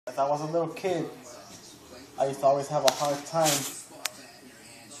As I was a little kid, I used to always have a hard time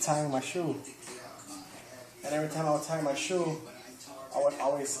tying my shoe. And every time I would tie my shoe, I would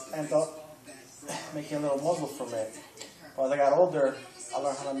always end up making a little muzzle from it. But as I got older, I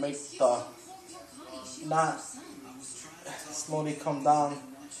learned how to make the knot slowly come down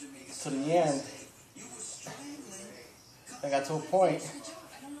to the end. I got to a point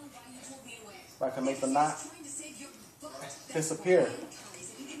where I could make the knot disappear.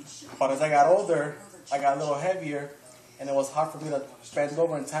 But as I got older, I got a little heavier, and it was hard for me to bend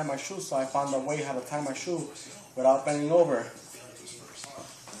over and tie my shoe, so I found a way how to tie my shoe without bending over.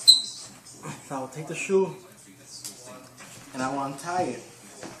 So I will take the shoe and I will untie it.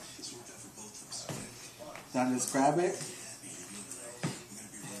 Then I just grab it,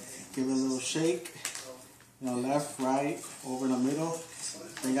 give it a little shake, left, right, over in the middle.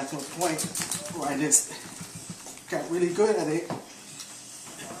 Then got to a point where I just got really good at it,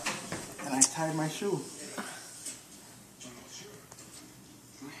 and I tied my shoe.